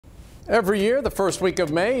Every year, the first week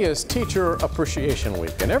of May is Teacher Appreciation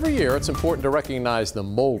Week, and every year it's important to recognize the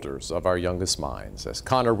molders of our youngest minds. As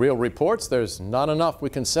Connor Reel reports, there's not enough we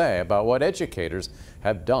can say about what educators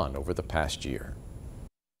have done over the past year.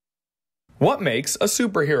 What makes a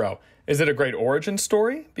superhero? Is it a great origin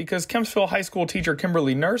story? Because Kempsville High School teacher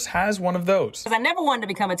Kimberly Nurse has one of those. I never wanted to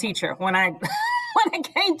become a teacher. When I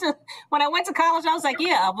went to college, I was like,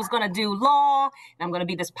 yeah, I was going to do law, and I'm going to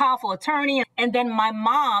be this powerful attorney. And then my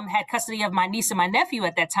mom had custody of my niece and my nephew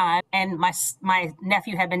at that time, and my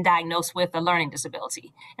nephew had been diagnosed with a learning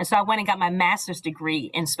disability. And so I went and got my master's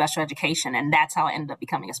degree in special education, and that's how I ended up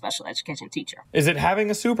becoming a special education teacher. Is it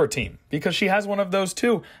having a super team? Because she has one of those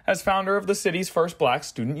too, as founder of the city's first Black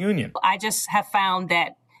student union. I just have found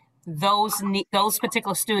that those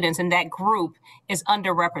particular students in that group is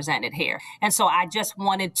underrepresented here. And so I just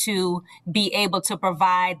wanted to be able to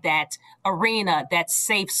provide that arena, that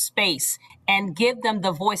safe space, and give them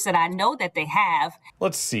the voice that I know that they have.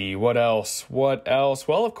 Let's see, what else? Well,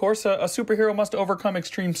 of course, a superhero must overcome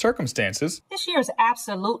extreme circumstances. This year is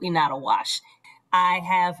absolutely not a wash. I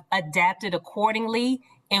have adapted accordingly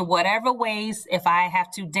in whatever ways. If I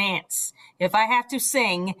have to dance, if I have to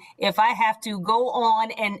sing, if I have to go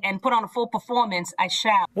on and put on a full performance, I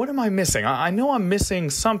shall. What am I missing? I know I'm missing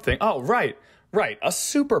something. Oh, right, a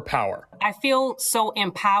superpower. I feel so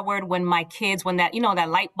empowered when my kids, when that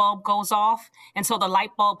light bulb goes off. And so the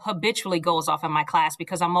light bulb habitually goes off in my class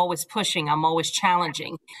because I'm always pushing, I'm always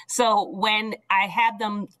challenging. So when I have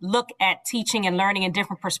them look at teaching and learning in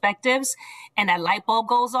different perspectives and that light bulb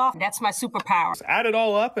goes off, that's my superpower. Add it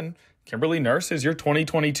all up and Kimberly Nurse is your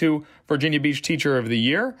 2022 Virginia Beach Teacher of the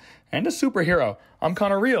Year and a superhero. I'm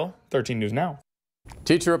Connor Reel, 13 News Now.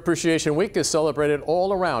 Teacher Appreciation Week is celebrated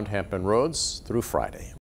all around Hampton Roads through Friday.